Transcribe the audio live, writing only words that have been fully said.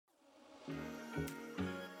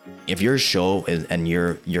if your show and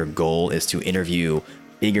your goal is to interview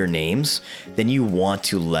bigger names, then you want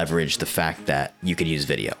to leverage the fact that you could use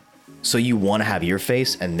video. So you want to have your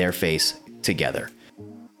face and their face together.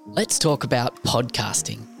 Let's talk about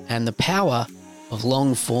podcasting and the power of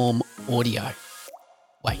long-form audio.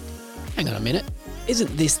 Wait, hang on a minute.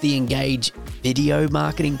 Isn't this the Engage Video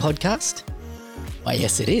Marketing Podcast? Why,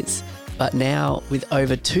 yes, it is. But now, with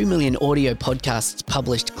over 2 million audio podcasts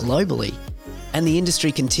published globally and the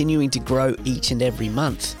industry continuing to grow each and every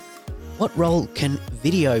month, what role can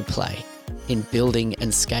video play in building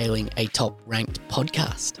and scaling a top-ranked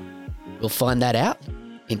podcast? We'll find that out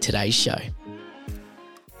in today's show.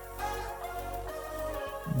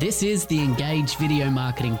 This is the Engage Video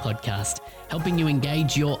Marketing Podcast, helping you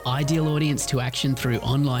engage your ideal audience to action through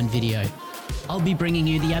online video. I'll be bringing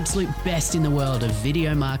you the absolute best in the world of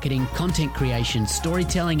video marketing, content creation,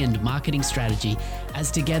 storytelling, and marketing strategy, as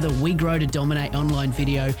together we grow to dominate online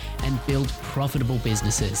video and build profitable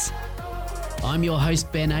businesses. I'm your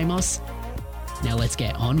host, Ben Amos. Now let's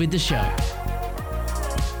get on with the show.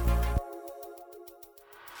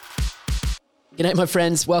 G'day, my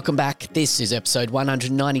friends. Welcome back. This is episode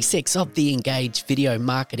 196 of the Engage Video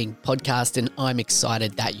Marketing Podcast, and I'm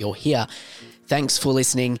excited that you're here. Thanks for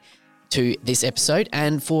listening to this episode,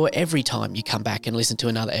 and for every time you come back and listen to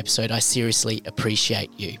another episode. I seriously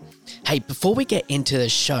appreciate you. Hey, before we get into the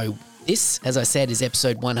show, this, as I said, is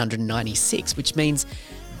episode 196, which means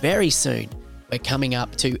very soon we're coming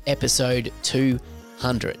up to episode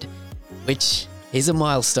 200, which is a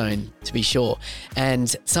milestone to be sure,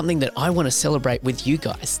 and something that I want to celebrate with you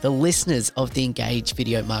guys, the listeners of the Engage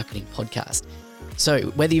Video Marketing Podcast. So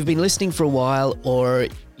whether you've been listening for a while or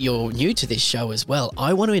you're new to this show as well,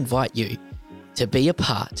 I want to invite you to be a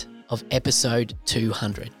part of episode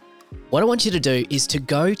 200. What I want you to do is to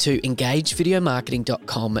go to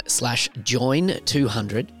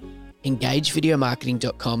engagevideomarketing.com/join200,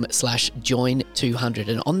 engagevideomarketing.com/join200.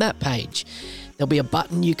 And on that page, there'll be a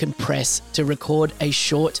button you can press to record a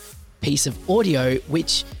short piece of audio,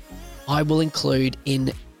 which I will include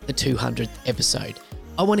in the 200th episode.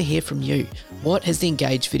 I want to hear from you. What has the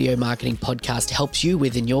Engage Video Marketing Podcast helped you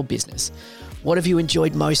with in your business? What have you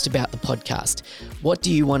enjoyed most about the podcast? What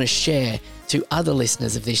do you want to share to other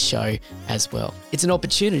listeners of this show as well? It's an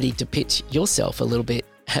opportunity to pitch yourself a little bit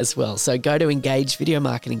as well. So go to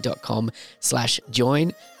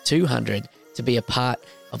engagevideomarketing.com/join200 to be a part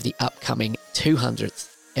of the upcoming 200th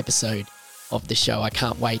episode of the show. I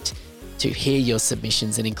can't wait to hear your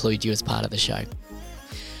submissions and include you as part of the show.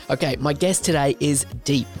 Okay, my guest today is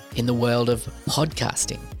deep in the world of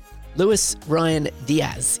podcasting. Luis Ryan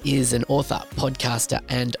Diaz is an author, podcaster,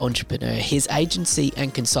 and entrepreneur. His agency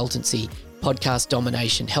and consultancy, Podcast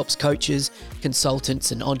Domination, helps coaches,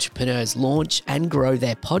 consultants, and entrepreneurs launch and grow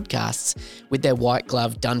their podcasts with their white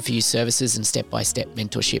glove, done-for-you services and step-by-step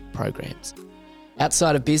mentorship programs.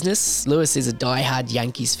 Outside of business, Luis is a diehard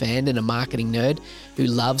Yankees fan and a marketing nerd who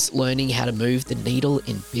loves learning how to move the needle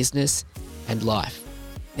in business and life.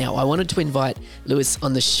 Now, I wanted to invite Luis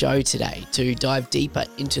on the show today to dive deeper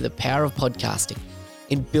into the power of podcasting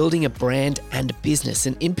in building a brand and a business,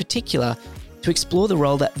 and in particular, to explore the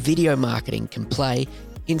role that video marketing can play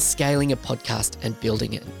in scaling a podcast and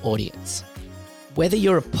building an audience. Whether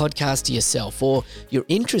you're a podcaster yourself, or you're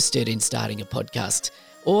interested in starting a podcast,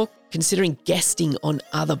 or considering guesting on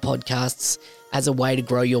other podcasts as a way to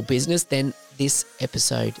grow your business, then this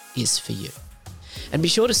episode is for you. And be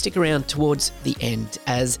sure to stick around towards the end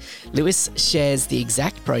as Luis shares the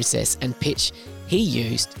exact process and pitch he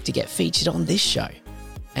used to get featured on this show.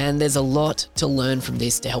 And there's a lot to learn from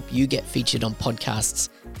this to help you get featured on podcasts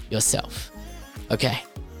yourself. Okay,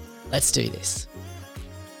 let's do this.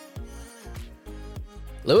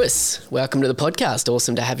 Luis, welcome to the podcast.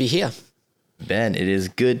 Awesome to have you here. Ben, it is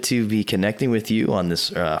good to be connecting with you on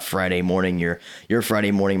this Friday morning. Your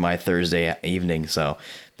Friday morning, my Thursday evening. So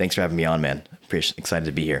thanks for having me on, man. Excited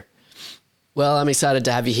to be here. Well, I'm excited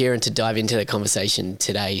to have you here and to dive into the conversation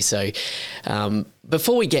today. So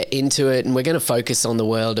before we get into it, and we're going to focus on the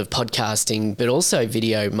world of podcasting, but also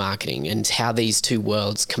video marketing and how these two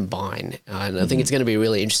worlds combine. And I think it's going to be a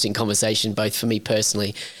really interesting conversation, both for me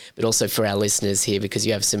personally, but also for our listeners here, because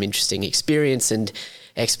you have some interesting experience and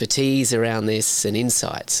expertise around this and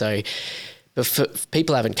insight. So if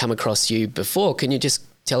people haven't come across you before, can you just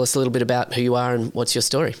tell us a little bit about who you are and what's your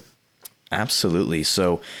story? Absolutely.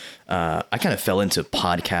 So I kind of fell into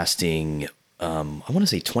podcasting, I want to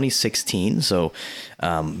say 2016. So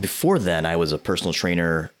before then, I was a personal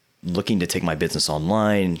trainer looking to take my business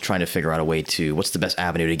online, trying to figure out a way to, what's the best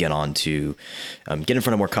avenue to get on to get in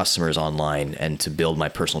front of more customers online and to build my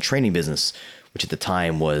personal training business which at the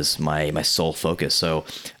time was my sole focus. So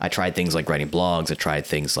I tried things like writing blogs. I tried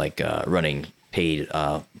things like running paid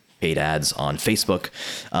ads on Facebook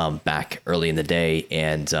back early in the day,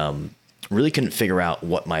 and really couldn't figure out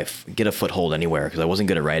get a foothold anywhere because I wasn't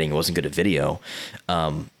good at writing. I wasn't good at video.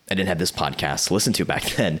 I didn't have this podcast to listen to back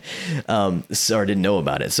then, so I didn't know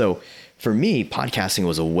about it. So for me, podcasting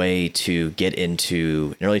was a way to get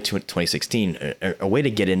into, in early 2016, a way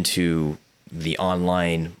to get into the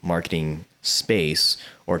online marketing space,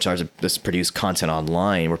 or to just produce content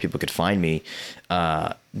online where people could find me.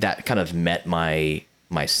 That kind of met my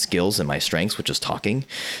skills and my strengths, which was talking.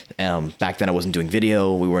 Back then I wasn't doing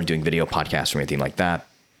video. We weren't doing video podcasts or anything like that.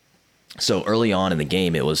 So early on in the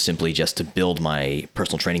game, it was simply just to build my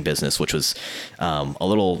personal training business, which was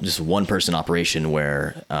just one person operation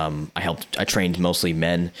where I trained mostly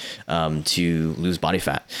men to lose body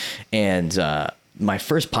fat. And my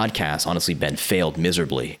first podcast, honestly, Ben, failed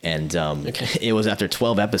miserably. And It was after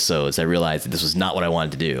 12 episodes, I realized that this was not what I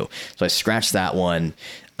wanted to do. So I scratched that one.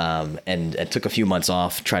 And took a few months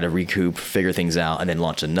off, try to recoup, figure things out, and then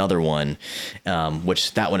launch another one,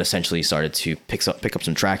 which that one essentially started to pick up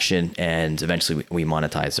some traction, and eventually I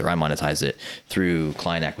monetized it through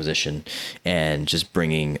client acquisition and just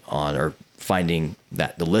bringing on or finding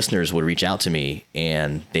that the listeners would reach out to me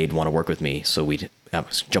and they'd want to work with me. So we'd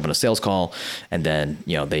jump on a sales call, and then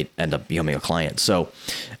they'd end up becoming a client. So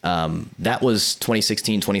that was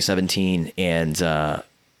 2016, 2017, and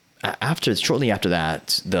shortly after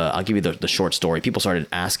that, I'll give you the short story. People started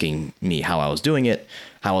asking me how I was doing it,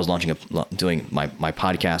 how I was doing my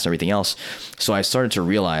podcast, everything else. So I started to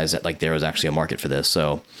realize that there was actually a market for this.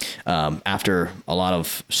 So after a lot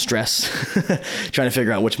of stress, trying to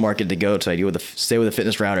figure out which market to go to, stay with the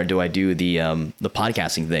fitness route, or do I do the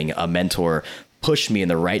podcasting thing? A mentor pushed me in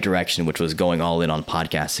the right direction, which was going all in on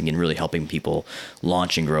podcasting and really helping people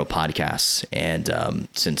launch and grow podcasts. And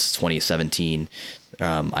since 2017.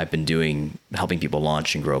 I've been helping people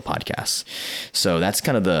launch and grow podcasts. So that's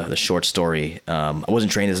kind of the short story. I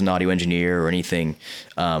wasn't trained as an audio engineer or anything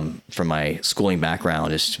from my schooling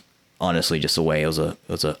background. It's honestly just a way. It was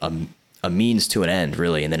a means to an end,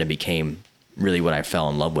 really, and then it became really what I fell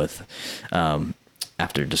in love with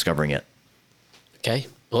after discovering it. Okay,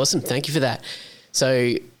 awesome. Thank you for that.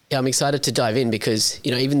 So I'm excited to dive in because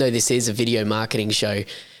even though this is a video marketing show.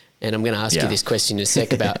 And I'm going to ask you this question in a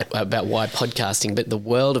sec about why podcasting, but the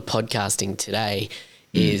world of podcasting today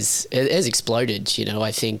has exploded.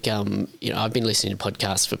 I think, I've been listening to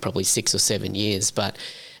podcasts for probably 6 or 7 years, but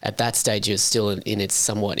at that stage it was still in its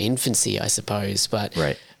somewhat infancy, I suppose. But,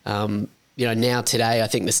 right. Now today, I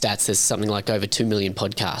think the stats, there's something like over 2 million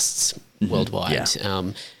podcasts worldwide.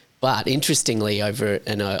 Yeah. But interestingly, I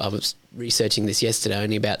was researching this yesterday,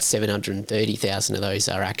 only about 730,000 of those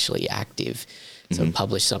are actually active. So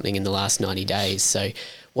published something in the last 90 days. So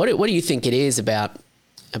what do you think it is about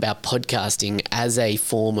podcasting as a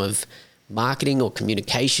form of marketing or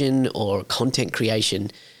communication or content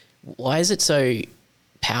creation? Why is it so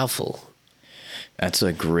powerful? That's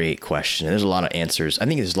a great question. There's a lot of answers. I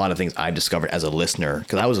think there's a lot of things I discovered as a listener,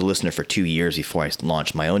 because I was a listener for 2 years before I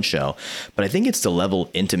launched my own show. But I think it's the level of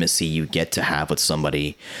intimacy you get to have with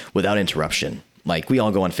somebody without interruption. We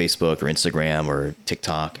all go on Facebook or Instagram or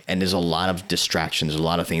TikTok, and there's a lot of distractions. There's a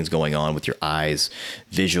lot of things going on with your eyes,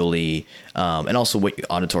 visually, and also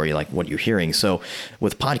auditory, like what you're hearing. So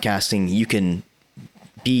with podcasting, you can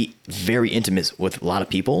be very intimate with a lot of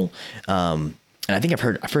people. And I think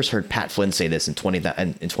I first heard Pat Flynn say this in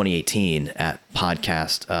 2018 at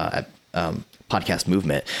Podcast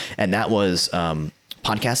Movement, and that was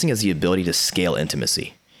podcasting has the ability to scale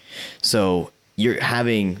intimacy. So you're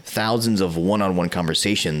having thousands of one-on-one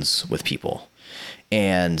conversations with people.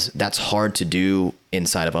 And that's hard to do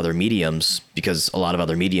inside of other mediums, because a lot of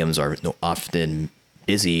other mediums are often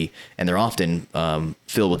busy, and they're often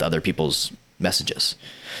filled with other people's messages.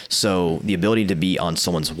 So the ability to be on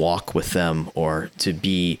someone's walk with them, or to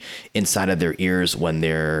be inside of their ears when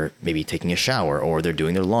they're maybe taking a shower, or they're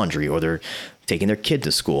doing their laundry, or they're taking their kid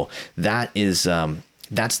to school, those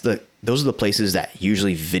are the places that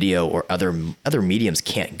usually video or other mediums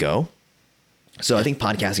can't go. So I think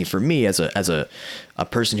podcasting, for me, as a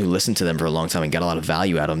person who listened to them for a long time and got a lot of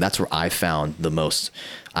value out of them, that's where I found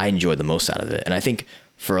I enjoyed the most out of it. And I think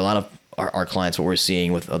for a lot of our clients, what we're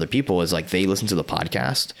seeing with other people is they listen to the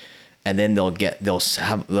podcast, and then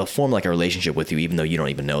they'll form a relationship with you, even though you don't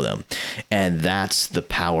even know them. And that's the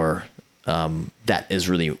power that is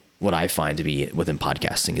really what I find to be within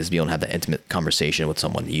podcasting, is being able to have that intimate conversation with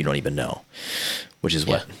someone that you don't even know, which is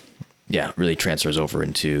what really transfers over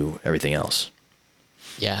into everything else.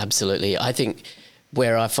 Yeah, absolutely. I think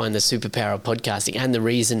where I find the superpower of podcasting, and the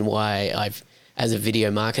reason why I've as a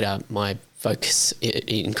video marketer, my focus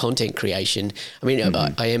in content creation, I mean,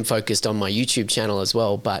 I am focused on my YouTube channel as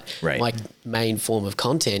well, but my main form of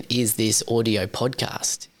content is this audio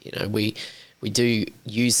podcast. You know, we do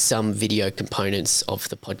use some video components of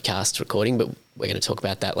the podcast recording, but we're going to talk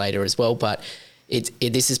about that later as well. But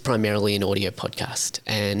this is primarily an audio podcast.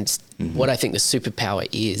 And what I think the superpower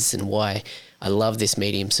is, and why I love this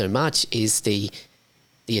medium so much, is the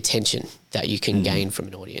attention that you can gain from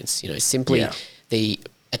an audience. You know, simply the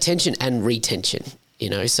attention and retention. You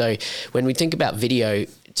know, so when we think about video,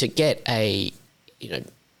 to get a 10%,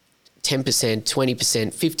 20%,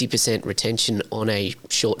 50% retention on a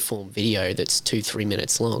short form video that's 2-3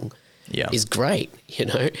 minutes long is great, you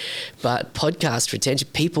know. But podcast retention,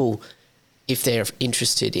 people, if they're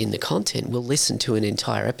interested in the content, will listen to an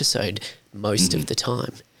entire episode most of the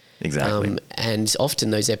time. Exactly. And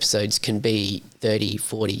often those episodes can be 30,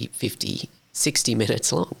 40, 50, 60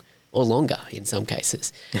 minutes long, or longer in some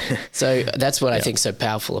cases. So that's what I think so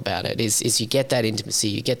powerful about it is you get that intimacy,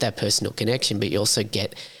 you get that personal connection, but you also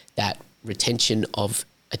get that retention of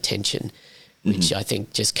attention, which I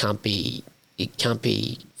think just can't be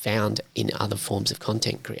found in other forms of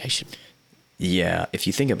content creation. Yeah, if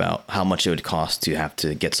you think about how much it would cost to have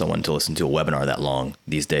to get someone to listen to a webinar that long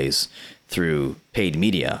these days through paid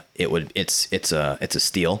media, it's a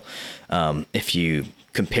steal. If you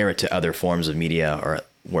compare it to other forms of media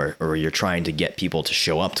or you're trying to get people to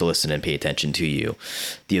show up to listen and pay attention to you,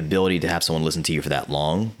 the ability to have someone listen to you for that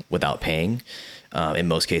long without paying, in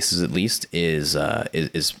most cases at least, is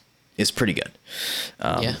pretty good,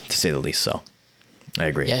 to say the least. So I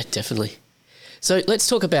agree. Yeah, definitely. So let's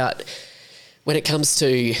talk about when it comes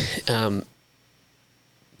to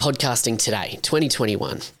podcasting today,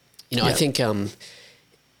 2021. You know, I think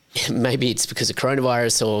maybe it's because of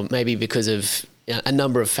coronavirus, or maybe because of a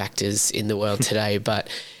number of factors in the world today, but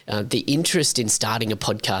the interest in starting a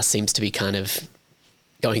podcast seems to be kind of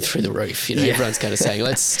going through the roof. You know, everyone's kind of saying,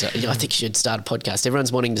 I think you should start a podcast.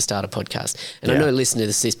 Everyone's wanting to start a podcast. And I know listening to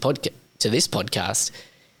this podcast,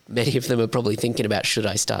 many of them are probably thinking about, should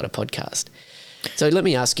I start a podcast? So let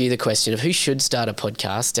me ask you the question of who should start a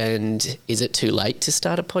podcast, and is it too late to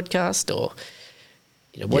start a podcast, or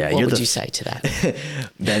what would you say to that?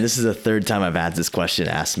 Man, this is the third time I've had this question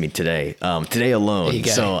asked me today. Today alone. There you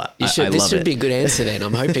go. So this should be a good answer then.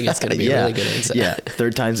 I'm hoping it's going to be a really good answer. Yeah,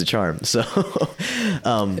 third time's the charm. So,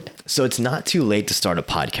 so it's not too late to start a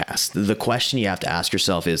podcast. The question you have to ask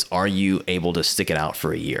yourself is, are you able to stick it out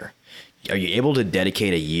for a year? Are you able to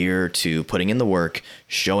dedicate a year to putting in the work,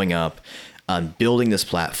 showing up, building this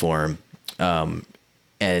platform,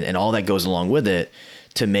 and all that goes along with it,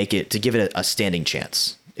 to give it a standing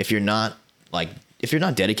chance? If you're not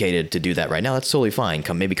dedicated to do that right now, that's totally fine.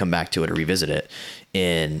 Come back to it or revisit it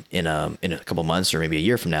in a couple months or maybe a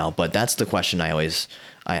year from now. But that's the question I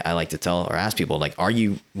like to tell or ask people, like, are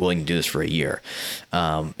you willing to do this for a year?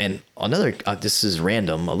 And another, this is a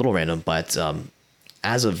little random, but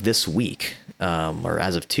as of this week, or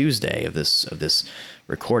as of Tuesday of this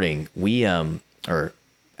recording,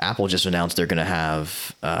 Apple just announced they're going to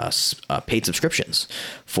have paid subscriptions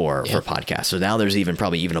for podcasts. So now there's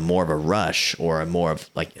probably even more of a rush, or more of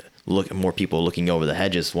more people looking over the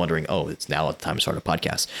hedges, wondering, oh, it's now the time to start a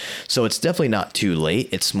podcast. So it's definitely not too late.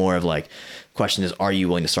 It's more of like, question is, are you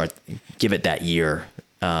willing to give it that year,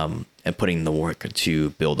 and putting the work to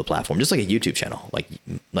build the platform, just like a YouTube channel, like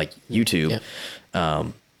YouTube.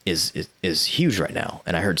 Is huge right now.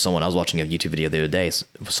 And I heard I was watching a YouTube video the other day,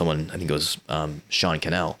 someone, I think it was Sean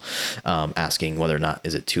Cannell, asking whether or not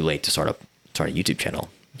is it too late to start a YouTube channel.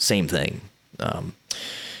 Same thing.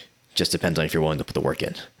 Just depends on if you're willing to put the work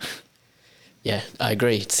in. Yeah, I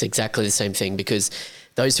agree. It's exactly the same thing, because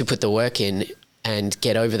those who put the work in and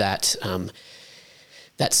get over that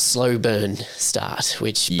slow burn start,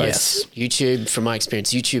 which both YouTube, from my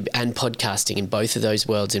experience, YouTube and podcasting, in both of those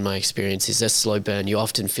worlds, in my experience, is a slow burn. You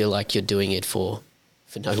often feel like you're doing it for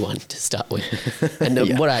no one to start with.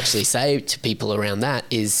 And what I actually say to people around that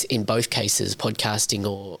is, in both cases, podcasting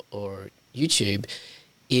or YouTube,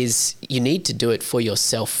 is you need to do it for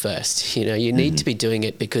yourself first. You know, you need to be doing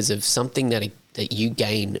it because of something that you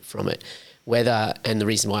gain from it. And the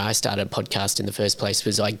reason why I started a podcast in the first place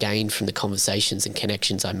was I gained from the conversations and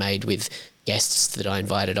connections I made with guests that I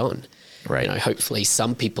invited on. Right. You know, hopefully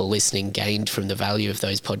some people listening gained from the value of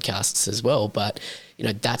those podcasts as well. But,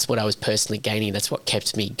 that's what I was personally gaining. That's what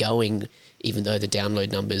kept me going, even though the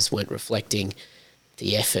download numbers weren't reflecting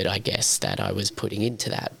the effort, I guess, that I was putting into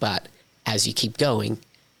that. But as you keep going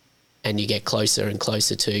and you get closer and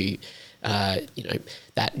closer to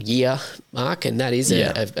that year mark, and that is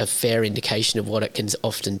a fair indication of what it can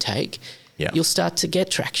often take. you'll start to get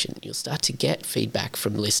traction. You'll start to get feedback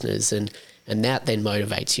from listeners, and that then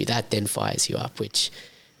motivates you. That then fires you up, which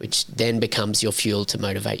then becomes your fuel to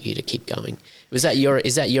motivate you to keep going. Is that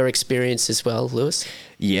your experience as well, Lewis?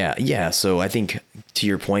 Yeah. So I think, to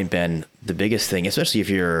your point, Ben, the biggest thing, especially if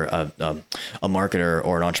you're a marketer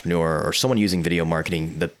or an entrepreneur or someone using video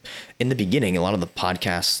marketing, in the beginning, a lot of the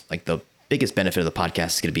podcasts, like the biggest benefit of the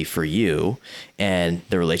podcast is going to be for you and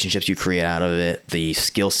the relationships you create out of it, the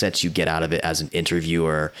skill sets you get out of it as an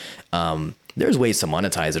interviewer. There's ways to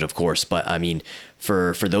monetize it, of course, but I mean,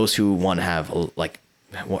 for those who want to have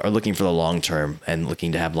are looking for the long term and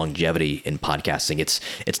looking to have longevity in podcasting,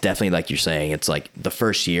 it's definitely, like you're saying, it's like the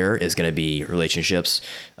first year is going to be relationships,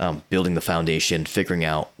 building the foundation, figuring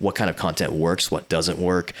out what kind of content works, what doesn't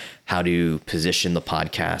work, how to position the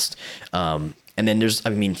podcast. And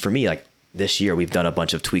then for me, like this year, we've done a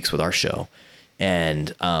bunch of tweaks with our show,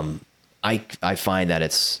 and I find that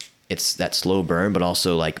it's that slow burn, but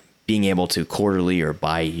also like being able to quarterly or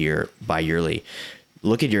bi-yearly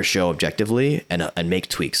look at your show objectively and make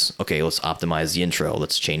tweaks. Okay, let's optimize the intro.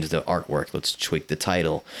 Let's change the artwork. Let's tweak the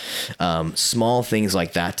title. Small things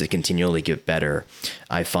like that to continually get better,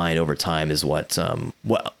 I find over time is what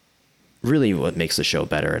makes the show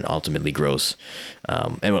better and ultimately grows.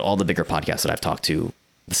 And with all the bigger podcasts that I've talked to,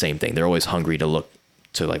 the same thing. They're always hungry to look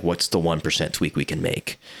to like, what's the 1% tweak we can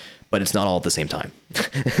make? But it's not all at the same time,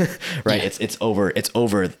 right? Yeah. It's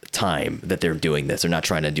over time that they're doing this. They're not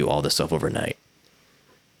trying to do all this stuff overnight.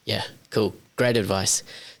 Yeah, cool. Great advice.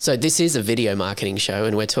 So this is a video marketing show,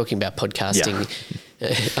 and we're talking about podcasting.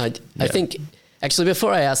 Yeah. I think, actually,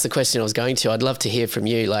 before I ask the question I was going to, I'd love to hear from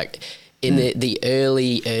you. Like in the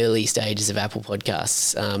early stages of Apple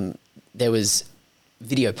Podcasts, there was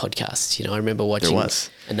video podcasts. You know, I remember watching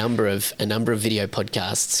a number of video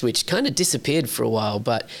podcasts, which kind of disappeared for a while,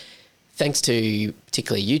 but thanks to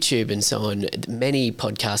particularly YouTube and so on, many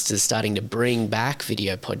podcasters starting to bring back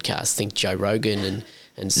video podcasts. Think Joe Rogan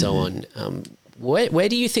and so on. Where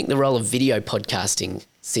do you think the role of video podcasting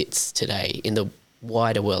sits today in the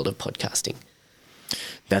wider world of podcasting?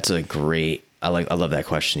 That's a great, I love that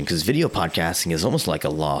question, because video podcasting is almost like a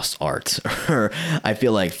lost art. I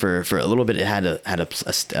feel like for a little bit it had a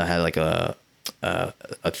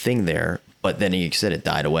thing there, but then you said it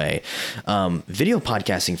died away. Video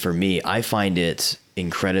podcasting for me, I find it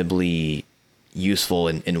incredibly useful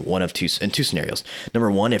in two scenarios. Number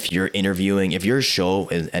one, if you're interviewing, if your show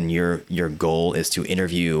and your goal is to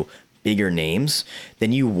interview bigger names,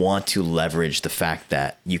 then you want to leverage the fact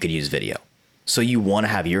that you could use video. So you want to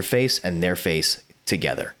have your face and their face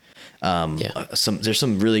together. There's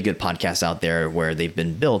some really good podcasts out there where they've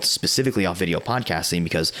been built specifically off video podcasting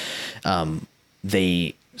because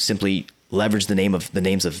they simply leverage the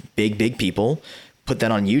names of big people, put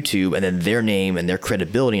that on YouTube, and then their name and their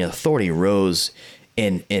credibility and authority rose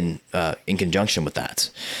in conjunction with that.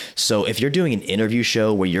 So if you're doing an interview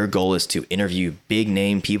show where your goal is to interview big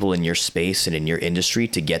name people in your space and in your industry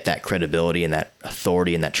to get that credibility and that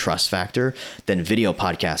authority and that trust factor, then video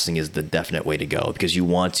podcasting is the definite way to go, because you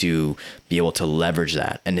want to be able to leverage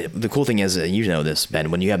that. And the cool thing is, you know this, Ben,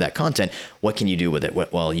 when you have that content, what can you do with it?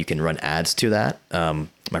 Well, you can run ads to that.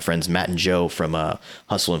 My friends Matt and Joe from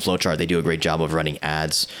Hustle and Flowchart, they do a great job of running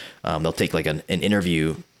ads. They'll take like an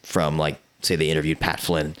interview from, like, say they interviewed Pat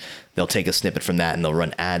Flynn. They'll take a snippet from that and they'll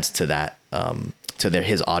run ads to that, to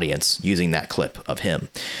his audience using that clip of him.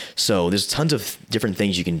 So there's tons of different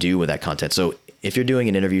things you can do with that content. So if you're doing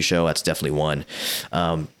an interview show, that's definitely one.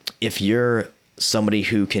 If you're somebody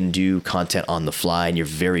who can do content on the fly and you're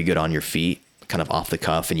very good on your feet, kind of off the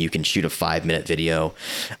cuff, and you can shoot a 5-minute video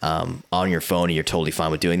on your phone and you're totally fine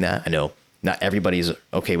with doing that. I know not everybody's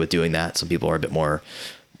okay with doing that. Some people are a bit more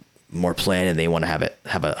planned and they want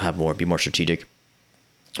to be more strategic.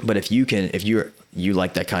 But if you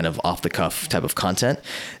like that kind of off the cuff type of content,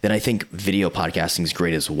 then I think video podcasting is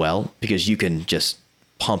great as well, because you can just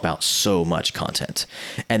pump out so much content,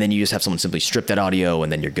 and then you just have someone simply strip that audio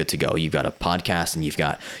and then you're good to go. You've got a podcast and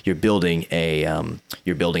you're building a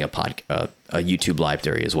YouTube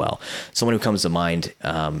library as well. Someone who comes to mind,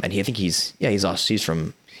 and I think he's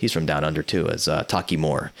from down under too, as Taki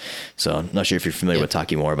Moore. So I'm not sure if you're familiar with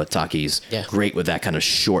Taki Moore, but Taki's great with that kind of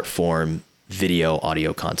short form video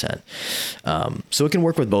audio content. So it can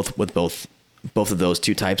work with both of those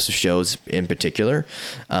two types of shows in particular.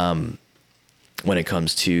 When it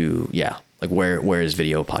comes to like where does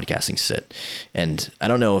video podcasting sit? And I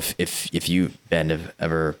don't know if you, Ben, have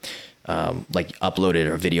ever like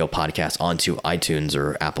uploaded a video podcast onto iTunes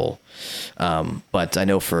or Apple. But I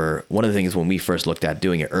know for one of the things when we first looked at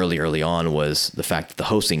doing it early on was the fact that the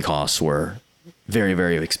hosting costs were very,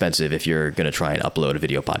 very expensive if you're going to try and upload a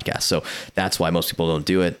video podcast. So that's why most people don't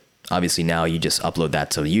do it. Obviously now you just upload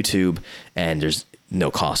that to YouTube and there's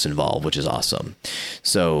no cost involved, which is awesome.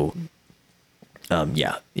 So that's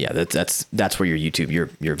where your YouTube,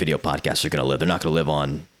 your video podcasts are going to live. They're not going to live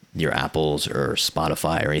on your Apples or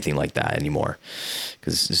Spotify or anything like that anymore,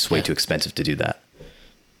 because it's way too expensive to do that.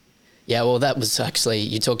 Yeah, well, that was actually,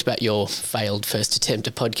 you talked about your failed first attempt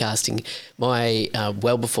at podcasting. My,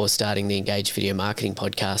 well before starting the Engage Video Marketing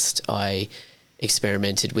podcast, I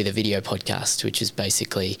experimented with a video podcast, which is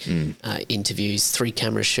basically interviews, 3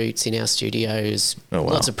 camera shoots in our studios,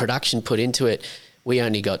 lots of production put into it. We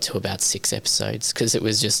only got to about 6 episodes because it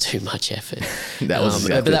was just too much effort. That was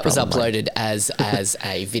exactly but that was uploaded as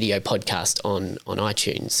a video podcast on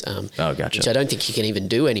iTunes. Gotcha. Which I don't think you can even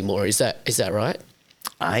do anymore. Is that right?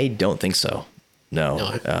 I don't think so.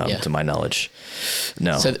 No. To my knowledge,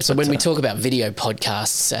 no. So when we talk about video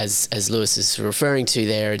podcasts, as Lewis is referring to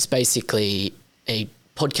there, it's basically a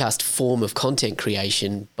podcast form of content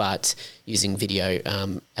creation, but using video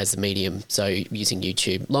as the medium. So using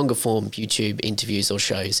YouTube, longer form YouTube interviews or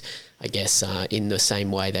shows, I guess, in the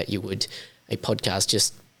same way that you would a podcast,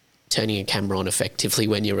 just turning a camera on effectively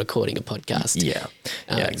when you're recording a podcast. Yeah,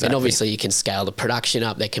 exactly. And obviously you can scale the production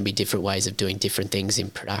up. There can be different ways of doing different things in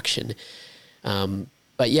production.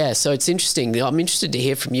 But yeah, so it's interesting. I'm interested to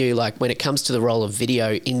hear from you, like when it comes to the role of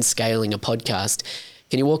video in scaling a podcast,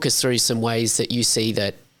 can you walk us through some ways that you see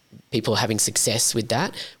that people are having success with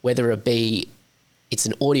that, whether it be it's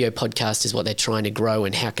an audio podcast is what they're trying to grow,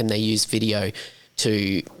 and how can they use video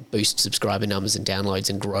to boost subscriber numbers and downloads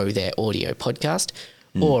and grow their audio podcast?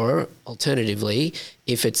 Or alternatively,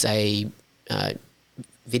 if it's a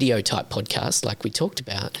video type podcast like we talked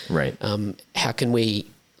about, right? How can we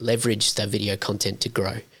leverage the video content to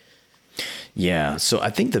grow? Yeah, so I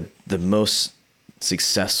think the most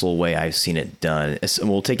successful way I've seen it done is, and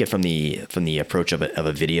we'll take it from the approach of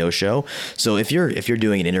a video show. So if you're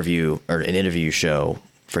doing an interview show,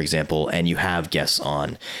 for example, and you have guests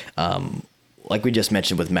on, like we just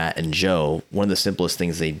mentioned with Matt and Joe, one of the simplest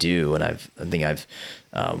things they do, and I think I've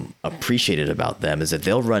appreciated about them, is that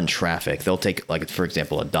they'll run traffic. They'll take, like, for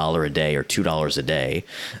example, $1 a day or $2 a day.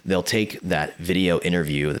 They'll take that video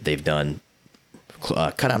interview that they've done,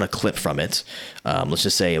 cut out a clip from it. Let's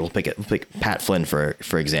just say we'll pick Pat Flynn for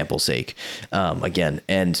example's sake, again,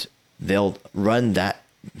 and they'll run that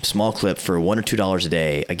small clip for $1 or $2 a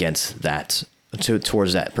day against that,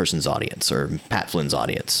 towards that person's audience or Pat Flynn's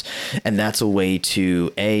audience. And that's a way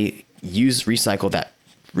to recycle that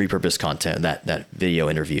repurposed content, that video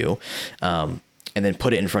interview, and then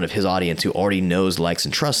put it in front of his audience who already knows, likes,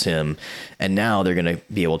 and trusts him. And now they're going to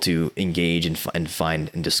be able to engage and find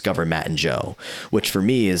and discover Matt and Joe, which for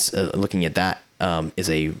me is looking at that is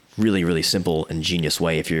a really, really simple and genius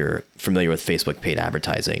way. If you're familiar with Facebook paid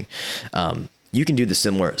advertising, you can do the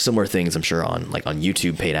similar things, I'm sure, on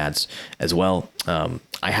YouTube paid ads as well.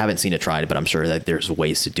 I haven't seen it tried, but I'm sure that there's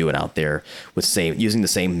ways to do it out there with using the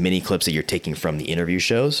same mini clips that you're taking from the interview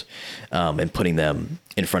shows, and putting them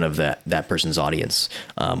in front of that person's audience,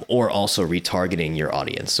 or also retargeting your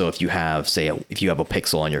audience. So if you have, if you have a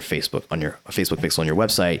pixel on your Facebook, a Facebook pixel on your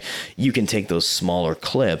website, you can take those smaller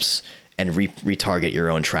clips and retarget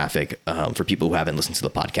your own traffic for people who haven't listened to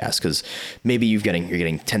the podcast, because maybe you're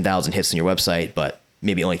getting 10,000 hits on your website, but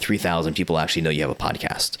maybe only 3,000 people actually know you have a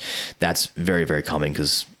podcast. That's very, very common,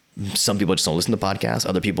 because some people just don't listen to podcasts.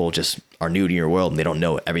 Other people just are new to your world and they don't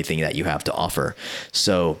know everything that you have to offer.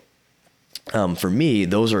 So for me,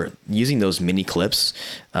 using those mini clips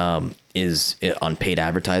is on paid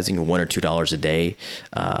advertising, $1 or $2 a day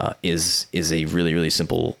is a really, really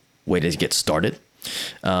simple way to get started.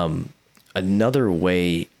 Another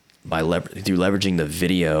way through leveraging the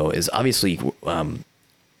video is obviously, and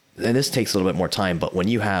this takes a little bit more time, but when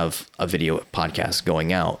you have a video podcast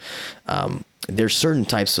going out, there's certain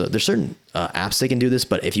apps they can do this,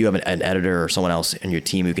 but if you have an editor or someone else in your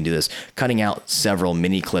team who can do this, cutting out several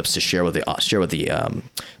mini clips to share with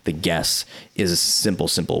the guests is a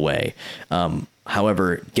simple way.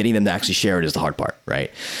 However, getting them to actually share it is the hard part, right?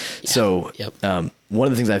 Yeah. So one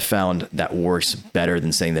of the things I've found that works better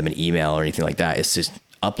than sending them an email or anything like that is to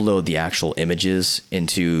upload the actual images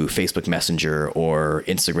into Facebook Messenger or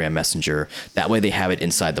Instagram Messenger. That way they have it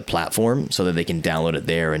inside the platform so that they can download it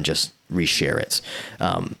there and just reshare it.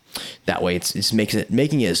 That way it's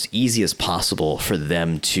making it as easy as possible for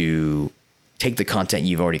them to take the content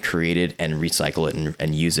you've already created and recycle it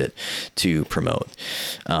and use it to promote.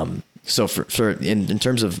 So in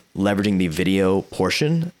terms of leveraging the video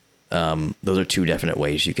portion, those are two definite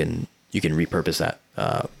ways you can repurpose that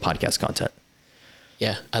podcast content.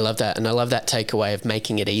 Yeah, I love that. And I love that takeaway of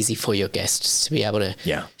making it easy for your guests to be able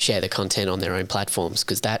to share the content on their own platforms,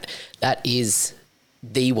 because that is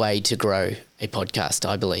the way to grow a podcast,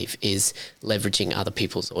 I believe, is leveraging other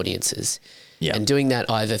people's audiences. Yeah. And doing that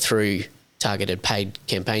either through targeted paid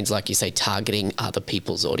campaigns, like you say, targeting other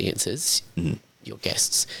people's audiences, your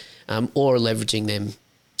guests, or leveraging them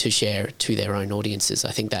to share to their own audiences. I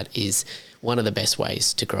think that is one of the best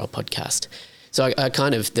ways to grow a podcast. So I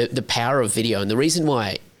kind of, the power of video, and the reason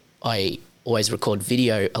why I always record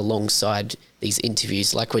video alongside these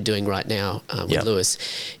interviews like we're doing right now with Lewis,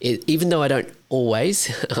 even though I don't always,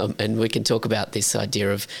 and we can talk about this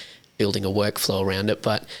idea of building a workflow around it,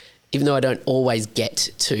 but even though I don't always get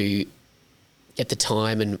the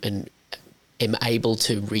time and am able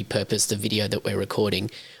to repurpose the video that we're recording,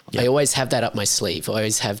 I always have that up my sleeve. I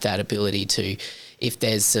always have that ability to, if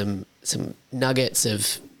there's some nuggets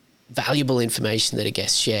of valuable information that a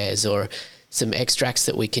guest shares or some extracts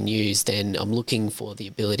that we can use, then I'm looking for the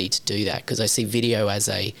ability to do that, because I see video as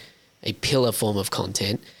a pillar form of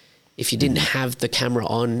content. If you didn't have the camera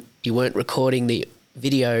on, you weren't recording the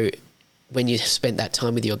video when you spent that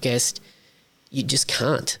time with your guest, you just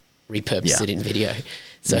can't repurpose it in video.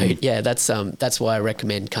 So that's why I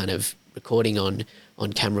recommend kind of recording on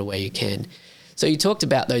camera where you can. So you talked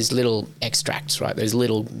about those little extracts, right? Those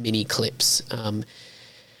little mini clips.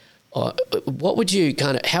 What would you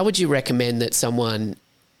how would you recommend that someone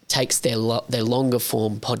takes their longer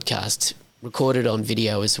form podcast, record it on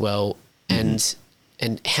video as well, and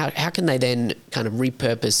how can they then kind of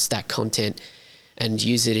repurpose that content and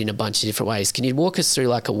use it in a bunch of different ways? Can you walk us through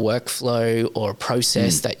like a workflow or a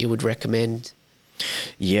process that you would recommend?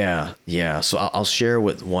 Yeah. So I'll share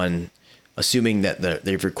with one, assuming that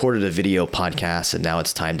they've recorded a video podcast and now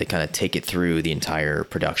it's time to kind of take it through the entire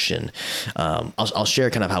production. I'll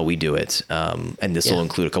share kind of how we do it. And this will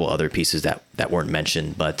include a couple other pieces that weren't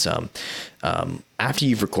mentioned, but after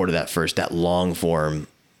you've recorded that long form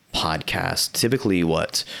podcast, typically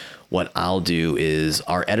what I'll do is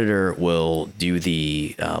our editor will do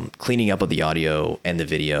the cleaning up of the audio and the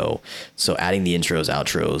video. So adding the intros,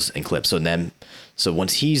 outros, and clips. So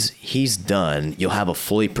once he's done, you'll have a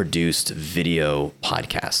fully produced video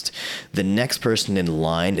podcast. The next person in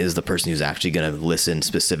line is the person who's actually going to listen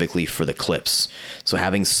specifically for the clips. So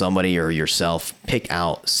having somebody or yourself pick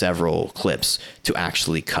out several clips to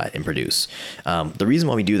actually cut and produce. The reason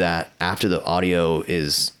why we do that after the audio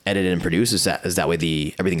is edited and produced is that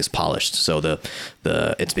way everything is polished. So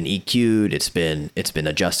it's been EQ'd, it's been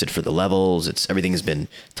adjusted for the levels, everything has been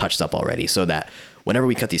touched up already, so that whenever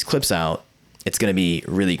we cut these clips out, it's going to be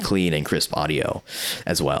really clean and crisp audio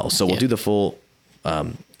as well. So we'll do the full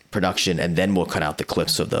production, and then we'll cut out the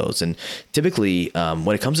clips of those. And typically, when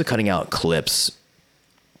it comes to cutting out clips,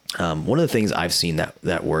 one of the things I've seen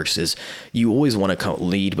that works is you always want to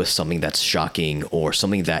lead with something that's shocking or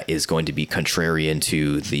something that is going to be contrarian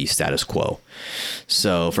to the status quo.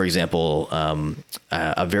 So, for example,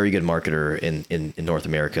 a very good marketer in North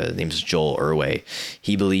America, his name is Joel Irway.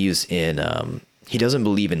 He believes in he doesn't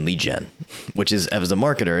believe in lead gen, which is, as a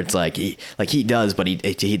marketer, it's like he does, but he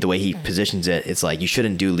the way he positions it, it's like you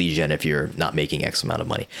shouldn't do lead gen if you're not making X amount of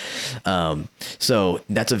money. So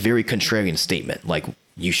that's a very contrarian statement. Like,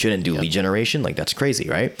 you shouldn't do lead generation. Like, that's crazy,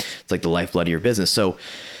 right? It's like the lifeblood of your business. So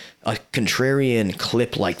a contrarian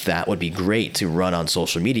clip like that would be great to run on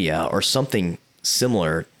social media, or something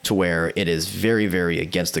similar to where it is very, very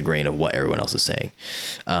against the grain of what everyone else is saying.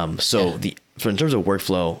 So in terms of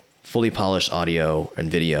workflow, fully polished audio and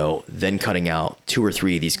video, then cutting out 2 or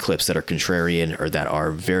 3 of these clips that are contrarian or that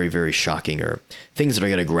are very, very shocking, or things that are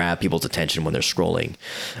going to grab people's attention when they're scrolling.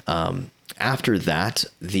 After that,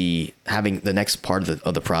 the next part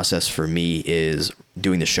of the process for me is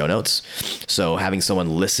doing the show notes. So having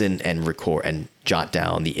someone listen and record and jot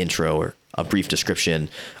down the intro or a brief description,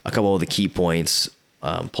 a couple of the key points,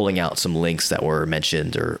 pulling out some links that were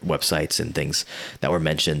mentioned or websites and things that were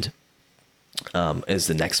mentioned. Is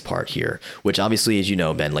the next part here, which obviously, as you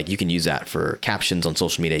know, Ben, like, you can use that for captions on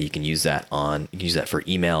social media. You can use that for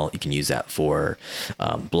email. You can use that for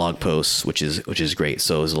blog posts, which is great.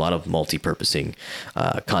 So there's a lot of multi-purposing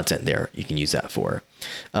content there you can use that for.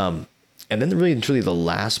 And then really and truly the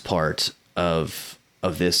last part of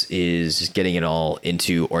this is just getting it all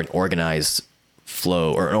into an organized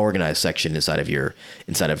flow or an organized section inside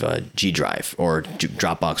of a G Drive or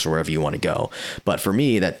Dropbox or wherever you want to go. But for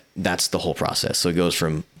me, that's the whole process. So it goes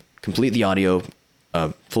from complete the audio,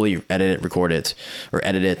 fully edit it, record it, or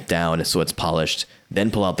edit it down so it's polished,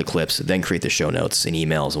 then pull out the clips, then create the show notes and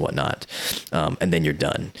emails and whatnot, and then you're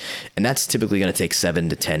done. And that's typically going to take 7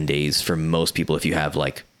 to 10 days for most people if you have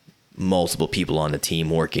like multiple people on the team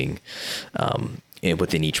working.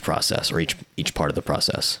 within each process or each part of the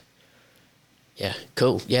process. Yeah,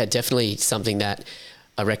 cool. Yeah, definitely something that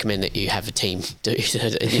I recommend that you have a team do.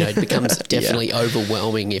 It becomes definitely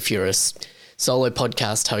overwhelming if you're a solo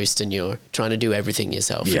podcast host and you're trying to do everything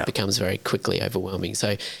yourself. Yeah. It becomes very quickly overwhelming.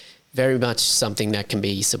 So very much something that can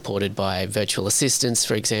be supported by virtual assistants,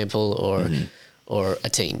 for example, or a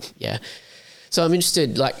team. Yeah. So I'm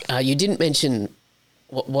interested, you didn't mention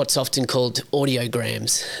what's often called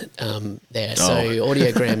audiograms there. So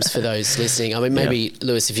audiograms for those listening. I mean, maybe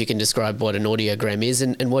Lewis, if you can describe what an audiogram is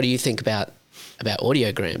and what do you think about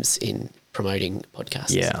audiograms in promoting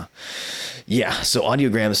podcasts? Yeah. So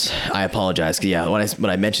audiograms, I apologize. Yeah. When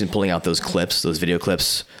I mentioned pulling out those clips, those video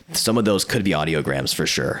clips, some of those could be audiograms for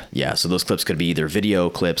sure. Yeah. So those clips could be either video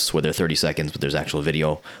clips where they're 30 seconds, but there's actual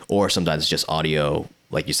video, or sometimes just audio,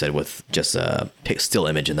 like you said, with just a still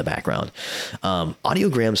image in the background.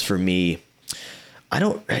 Audiograms for me,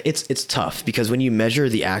 it's tough because when you measure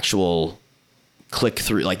the actual click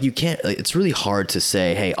through, it's really hard to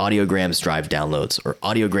say, hey, audiograms drive downloads or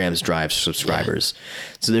audiograms drive subscribers.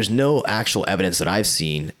 Yeah. So there's no actual evidence that I've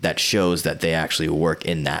seen that shows that they actually work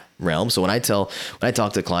in that realm. So when I talk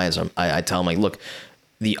to clients, I tell them look,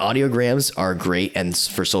 the audiograms are great and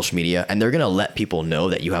for social media, and they're going to let people know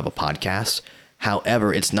that you have a podcast.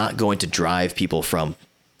 However, it's not going to drive people from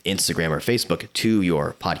Instagram or Facebook to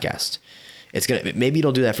your podcast. Maybe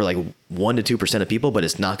it'll do that for 1% to 2% of people, but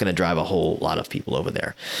it's not going to drive a whole lot of people over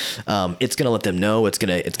there. It's going to let them know. It's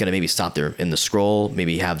going to maybe stop there in the scroll,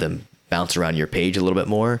 maybe have them bounce around your page a little bit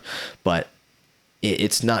more, but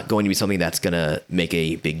it's not going to be something that's going to make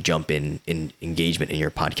a big jump in engagement in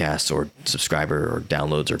your podcast or subscriber or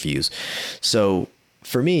downloads or views. So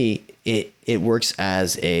for me, it works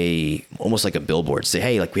as almost like a billboard. Say,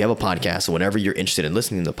 hey, we have a podcast, so whenever you're interested in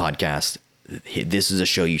listening to the podcast, this is a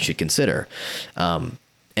show you should consider. And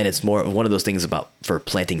it's more one of those things for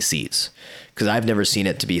planting seeds, because I've never seen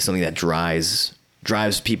it to be something that drives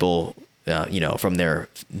people, from their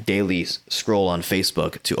daily scroll on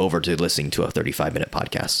Facebook to listening to a 35-minute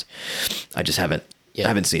podcast. I just haven't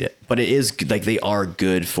seen it, but it is they are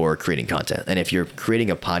good for creating content. And if you're creating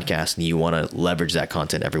a podcast and you want to leverage that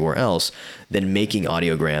content everywhere else, then making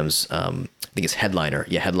audiograms, I think it's Headliner.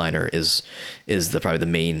 Yeah. Headliner is probably the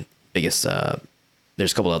main biggest,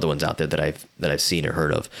 there's a couple other ones out there that I've seen or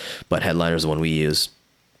heard of, but Headliner is the one we use,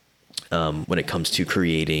 when it comes to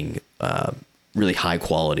creating, really high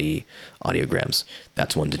quality audiograms.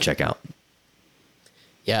 That's one to check out.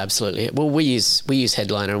 Yeah, absolutely. Well, we use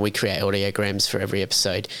Headliner and we create audiograms for every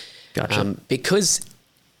episode. Gotcha. Because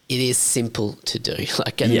it is simple to do.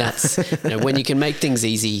 That's when you can make things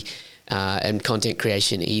easy and content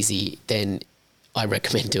creation easy, then I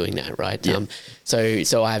recommend doing that, right? Yeah.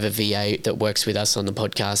 So I have a VA that works with us on the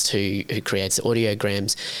podcast who creates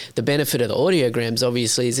audiograms. The benefit of the audiograms,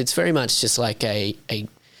 obviously, is it's very much just like a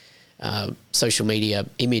social media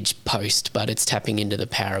image post, but it's tapping into the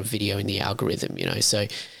power of video in the algorithm, So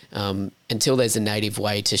until there's a native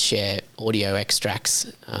way to share audio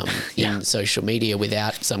extracts in social media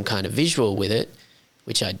without some kind of visual with it,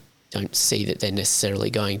 which I don't see that they're necessarily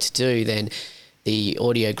going to do, then the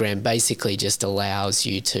audiogram basically just allows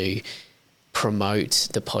you to promote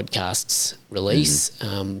the podcast's release,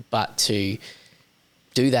 but to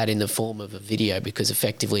do that in the form of a video, because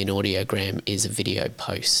effectively an audiogram is a video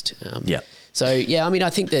post. So, I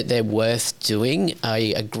think that they're worth doing.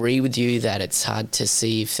 I agree with you that it's hard to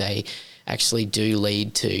see if they actually do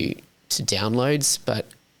lead to downloads, but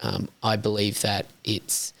I believe that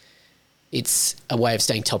it's a way of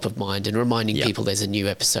staying top of mind and reminding people there's a new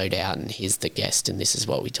episode out and here's the guest and this is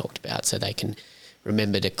what we talked about, so they can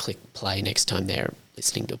remember to click play next time they're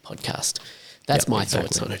listening to a podcast. That's my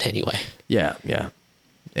thoughts on it anyway. Yeah.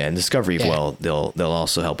 And discovery, well, they'll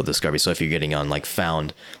also help with discovery. So if you're getting on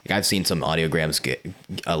found, I've seen some audiograms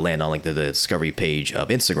land on the discovery page of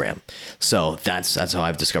Instagram. So that's how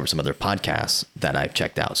I've discovered some other podcasts that I've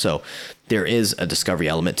checked out. So there is a discovery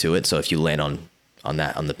element to it. So if you land on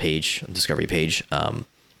the page, discovery page,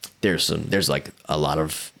 there's a lot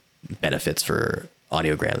of benefits for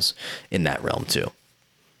audiograms in that realm too.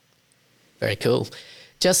 Very cool.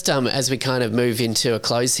 Just as we kind of move into a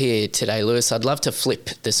close here today, Lewis, I'd love to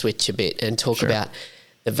flip the switch a bit and talk about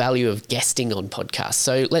the value of guesting on podcasts.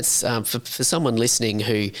 So let's, for someone listening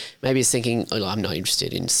who maybe is thinking, I'm not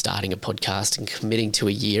interested in starting a podcast and committing to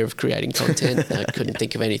a year of creating content. I couldn't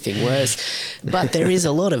think of anything worse. But there is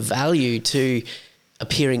a lot of value to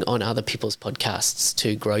appearing on other people's podcasts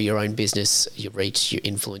to grow your own business, your reach, your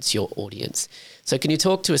influence, your audience. So can you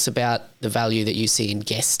talk to us about the value that you see in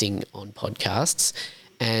guesting on podcasts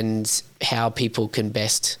and how people can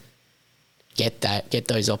best get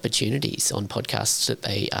those opportunities on podcasts that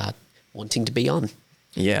they are wanting to be on.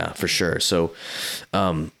 Yeah, for sure. So,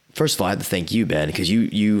 first of all, I have to thank you, Ben, because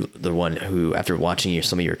you the one who, after watching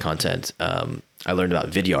some of your content, I learned about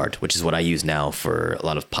Vidyard, which is what I use now for a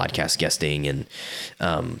lot of podcast guesting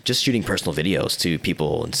and just shooting personal videos to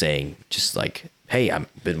people and saying just like, hey,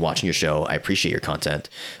 I've been watching your show. I appreciate your content.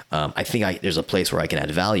 I think there's a place where I can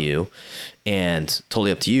add value, and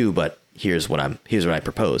totally up to you, but here's what I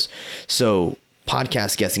propose. So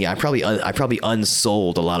podcast guesting, I probably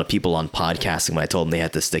unsold a lot of people on podcasting when I told them they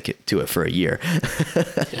had to stick to it for a year.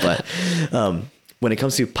 But when it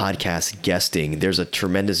comes to podcast guesting, there's a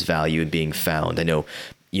tremendous value in being found. I know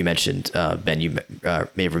you mentioned, Ben, you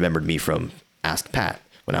may have remembered me from Ask Pat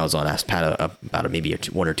when I was on Ask Pat about maybe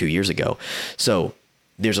 1 or 2 years ago. So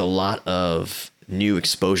there's a lot of new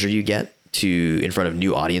exposure you get to in front of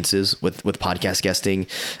new audiences with podcast guesting.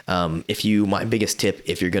 My biggest tip,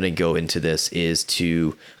 if you're going to go into this, is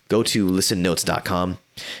to go to listennotes.com.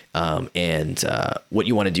 And what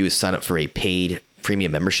you want to do is sign up for a paid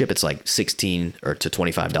premium membership. It's like $16 to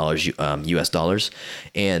 $25 US dollars.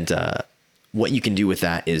 And what you can do with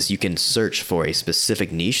that is you can search for a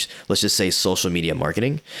specific niche. Let's just say social media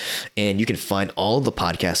marketing, and you can find all of the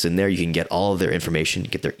podcasts in there. You can get all of their information,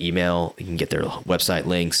 get their email, you can get their website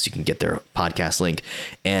links, you can get their podcast link.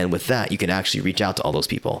 And with that, you can actually reach out to all those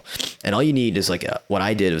people. And all you need is what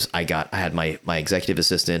I did was I had my executive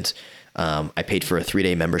assistant. I paid for a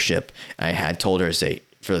 3-day membership. I had told her, say,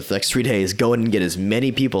 for the next 3 days, go and get as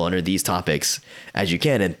many people under these topics as you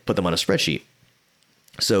can and put them on a spreadsheet.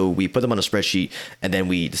 So we put them on a spreadsheet, and then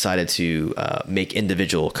we decided to make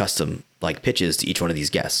individual custom pitches to each one of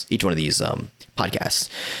these guests, each one of these podcasts.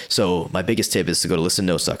 So my biggest tip is to go to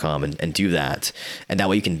listennotes.com and do that. And that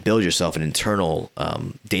way you can build yourself an internal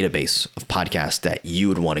database of podcasts that you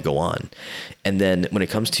would want to go on. And then when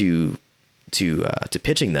it comes to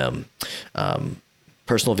pitching them,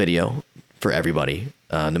 personal video for everybody,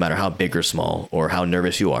 no matter how big or small or how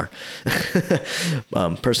nervous you are.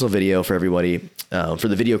 Personal video for everybody. For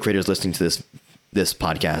the video creators listening to this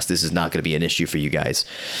podcast, this is not going to be an issue for you guys.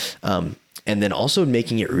 And then also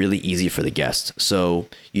making it really easy for the guests. So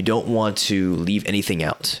you don't want to leave anything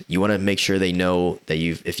out. You want to make sure they know that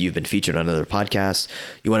if you've been featured on another podcast,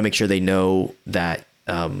 you want to make sure they know that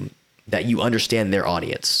that you understand their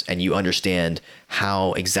audience and you understand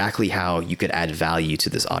exactly how you could add value to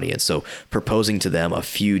this audience. So proposing to them a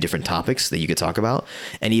few different topics that you could talk about,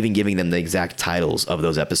 and even giving them the exact titles of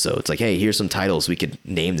those episodes. Like, hey, here's some titles we could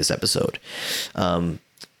name this episode.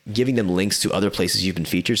 Giving them links to other places you've been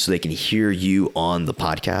featured so they can hear you on the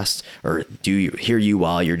podcast or hear you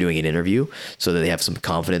while you're doing an interview, so that they have some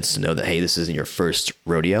confidence to know that, hey, this isn't your first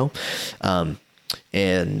rodeo.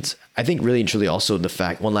 And I think really and truly also the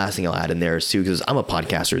fact, one last thing I'll add in there is too, because I'm a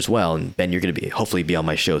podcaster as well, and Ben, you're going to hopefully be on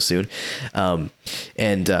my show soon. One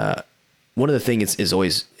of the things is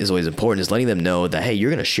always important is letting them know that, hey, you're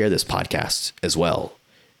going to share this podcast as well.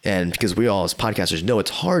 And because we all as podcasters know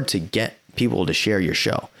it's hard to get people to share your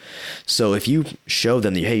show. So if you show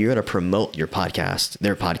them that, hey, you're going to promote your podcast,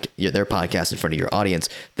 their podcast in front of your audience,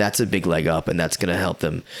 that's a big leg up, and that's going to help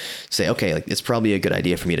them say, okay, it's probably a good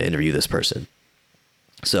idea for me to interview this person.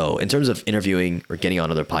 So in terms of interviewing or getting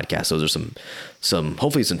on other podcasts, those are some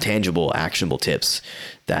hopefully some tangible, actionable tips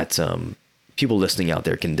that people listening out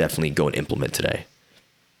there can definitely go and implement today.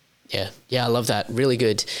 Yeah, I love that. Really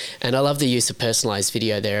good. And I love the use of personalized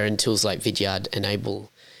video there, and tools like Vidyard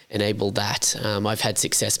enable that. I've had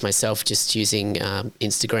success myself just using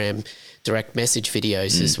Instagram direct message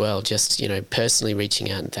videos as well, just, personally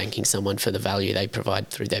reaching out and thanking someone for the value they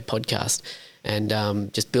provide through their podcast,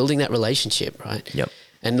 and just building that relationship, right? Yep.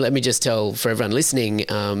 And let me just tell for everyone listening,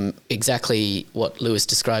 exactly what Lewis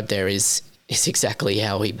described there is exactly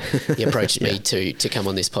how he approached me to come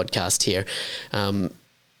on this podcast here.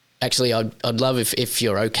 Actually, I'd love if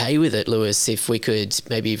you're okay with it, Lewis, if we could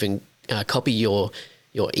maybe even copy your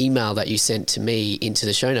email that you sent to me into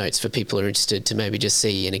the show notes for people who are interested to maybe just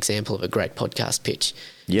see an example of a great podcast pitch.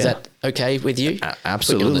 Yeah. Is that okay with you?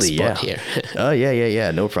 Absolutely. Put you on the spot here. Oh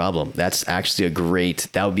yeah. No problem. That's actually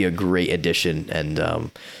that would be a great addition and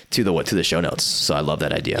to the show notes. So I love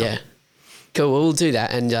that idea. Yeah. Cool. Well, we'll do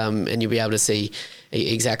that, and you'll be able to see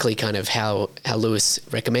exactly kind of how Lewis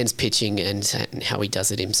recommends pitching and how he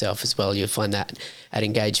does it himself as well. You'll find that at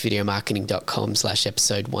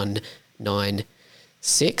engagevideomarketing.com/episode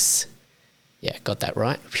 196. Yeah, got that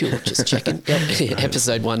right. Phew, just checking. Yep.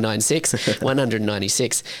 Episode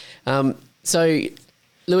 196. So,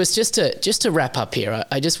 Lewis, just to wrap up here,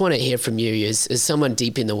 I just want to hear from you as someone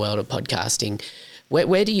deep in the world of podcasting.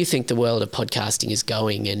 Where do you think the world of podcasting is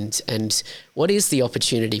going, and what is the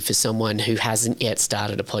opportunity for someone who hasn't yet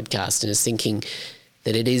started a podcast and is thinking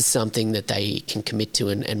that it is something that they can commit to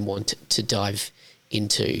and want to dive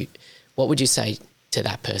into? What would you say to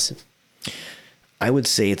that person? I would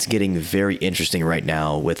say it's getting very interesting right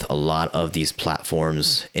now with a lot of these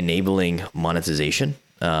platforms enabling monetization.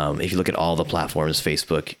 If you look at all the platforms,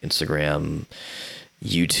 Facebook, Instagram,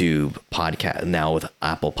 YouTube, podcast, now with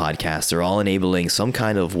Apple Podcasts, they're all enabling some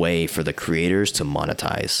kind of way for the creators to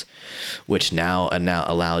monetize, which now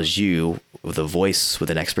allows you with a voice with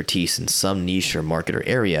an expertise in some niche or market or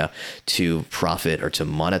area to profit or to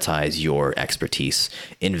monetize your expertise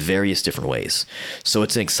in various different ways. So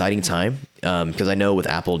it's an exciting time because I know with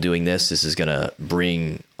Apple doing this is going to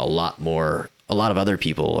bring a lot of other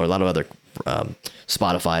people or a lot of other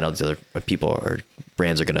Spotify and all these other people or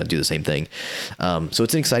brands are going to do the same thing. So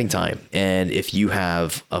it's an exciting time. And if you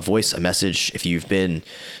have a voice, a message, if you've been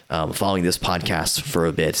following this podcast for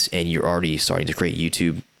a bit and you're already starting to create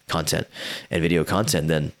YouTube content and video content,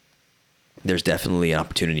 then there's definitely an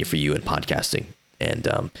opportunity for you in podcasting. And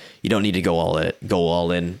you don't need to go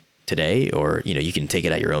all in today, or you can take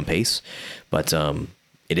it at your own pace. But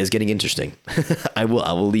it is getting interesting. I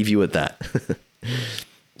will leave you with that.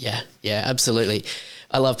 Yeah, absolutely.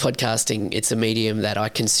 I love podcasting. It's a medium that I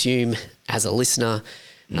consume as a listener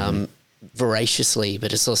voraciously,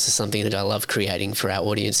 but it's also something that I love creating for our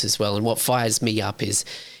audience as well. And what fires me up is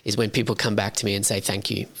when people come back to me and say,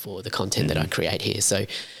 thank you for the content that I create here. So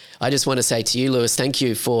I just want to say to you, Lewis, thank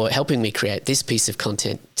you for helping me create this piece of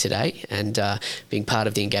content today and being part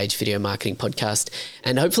of the Engage Video Marketing Podcast,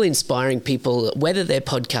 and hopefully inspiring people, whether they're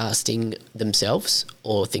podcasting themselves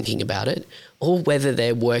or thinking about it, or whether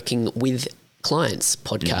they're working with clients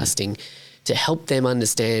podcasting to help them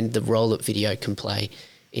understand the role that video can play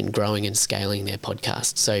in growing and scaling their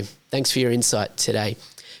podcast. So thanks for your insight today.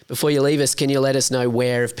 Before you leave us, can you let us know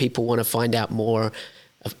where, if people want to find out more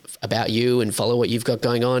about you and follow what you've got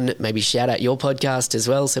going on, maybe shout out your podcast as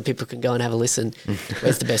well so people can go and have a listen?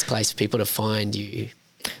 Where's the best place for people to find you?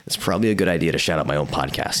 It's probably a good idea to shout out my own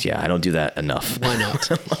podcast. Yeah, I don't do that enough. Why not?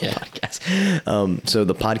 Yeah. So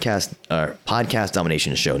the podcast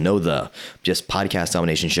domination show. Just podcast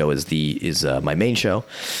domination show is my main show.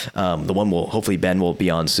 The one hopefully Ben will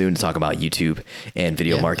be on soon to talk about YouTube and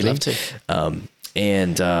video marketing. Love to.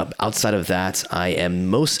 And outside of that, I am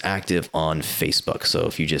most active on Facebook. So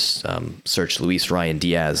if you just search Luis Ryan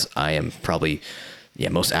Diaz, I am probably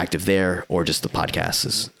most active there, or just the podcast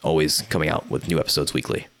is always coming out with new episodes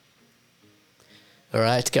weekly. All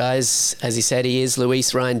right, guys. As he said, he is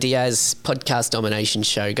Luis Ryan Diaz, Podcast Domination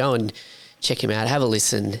Show. Go and check him out. Have a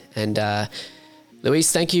listen. And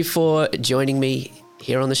Luis, thank you for joining me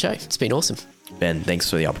here on the show. It's been awesome. Ben, thanks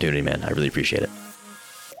for the opportunity, man. I really appreciate it.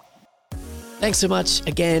 Thanks so much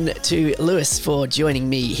again to Lewis for joining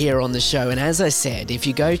me here on the show. And as I said, if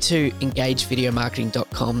you go to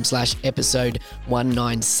engagevideomarketing.com/episode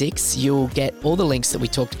 196, you'll get all the links that we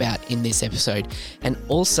talked about in this episode. And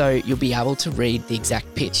also you'll be able to read the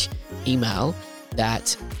exact pitch email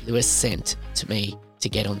that Lewis sent to me to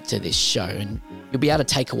get onto this show. And you'll be able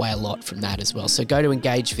to take away a lot from that as well. So go to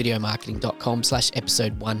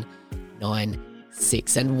engagevideomarketing.com/episode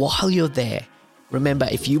 196. And while you're there, remember,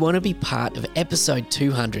 if you want to be part of episode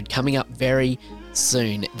 200 coming up very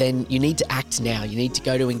soon, then you need to act now. You need to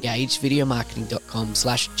go to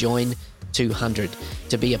engagevideomarketing.com/join200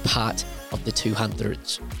 to be a part of the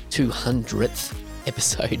 200th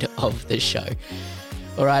episode of the show.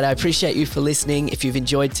 All right, I appreciate you for listening. If you've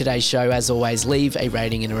enjoyed today's show, as always, leave a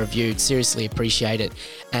rating and a review. Seriously appreciate it.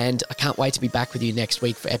 And I can't wait to be back with you next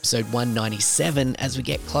week for episode 197 as we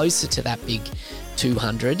get closer to that big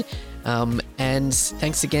 200. And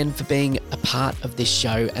thanks again for being a part of this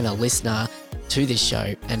show and a listener to this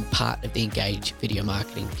show and part of the Engage Video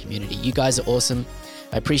Marketing community. You guys are awesome.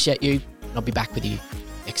 I appreciate you, and I'll be back with you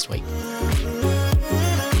next week.